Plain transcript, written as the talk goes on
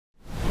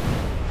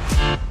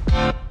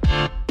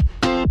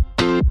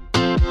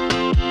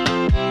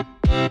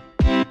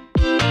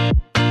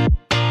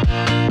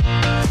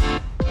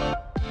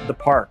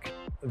park,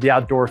 the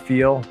outdoor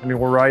feel. I mean,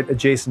 we're right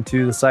adjacent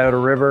to the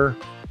Scioto River.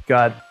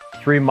 Got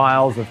 3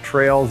 miles of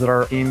trails that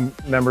our team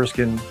members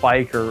can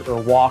bike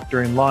or walk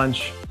during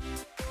lunch.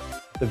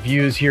 The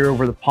views here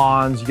over the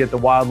ponds, you get the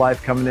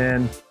wildlife coming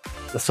in,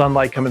 the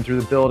sunlight coming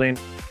through the building.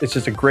 It's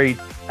just a great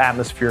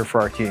atmosphere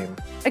for our team.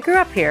 I grew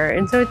up here,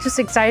 and so it's just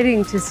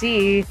exciting to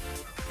see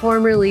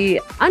formerly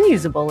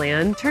unusable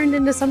land turned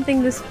into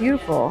something this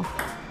beautiful.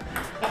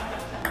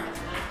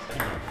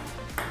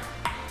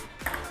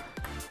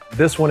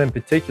 This one in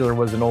particular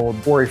was an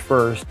old quarry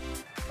first,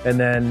 and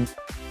then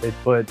they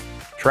put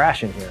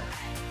trash in here.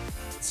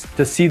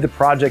 To see the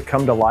project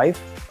come to life,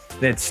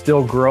 and it's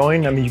still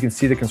growing. I mean, you can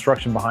see the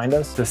construction behind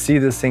us. To see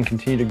this thing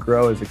continue to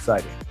grow is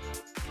exciting.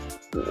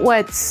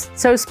 What's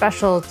so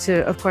special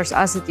to, of course,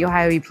 us at the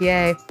Ohio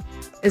EPA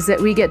is that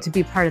we get to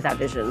be part of that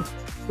vision.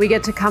 We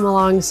get to come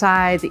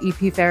alongside the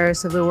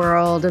Ferris of the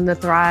world and the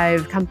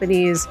Thrive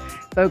companies,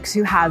 folks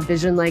who have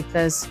vision like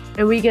this,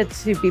 and we get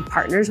to be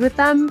partners with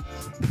them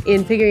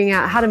in figuring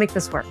out how to make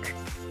this work.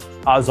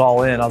 I was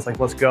all in. I was like,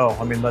 let's go.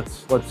 I mean,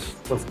 let's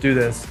do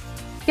this.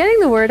 Getting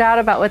the word out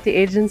about what the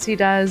agency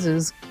does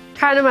is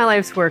kind of my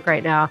life's work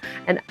right now.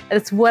 And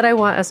it's what I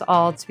want us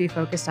all to be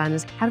focused on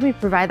is how do we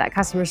provide that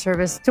customer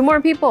service to more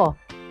people?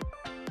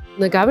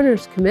 The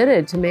governor's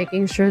committed to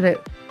making sure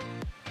that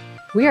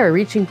we are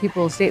reaching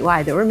people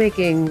statewide, that we're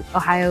making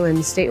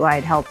Ohioans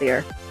statewide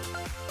healthier.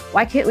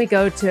 Why can't we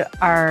go to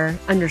our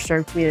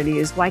underserved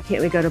communities? Why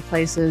can't we go to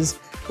places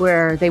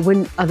where they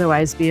wouldn't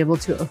otherwise be able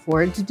to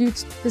afford to do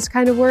this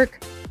kind of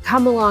work?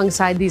 Come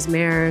alongside these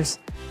mayors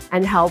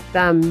and help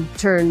them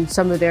turn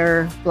some of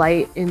their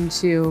blight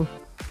into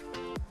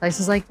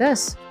places like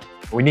this.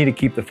 We need to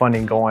keep the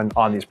funding going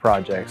on these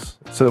projects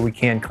so that we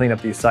can clean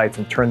up these sites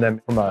and turn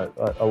them from a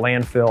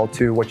landfill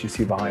to what you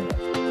see behind us.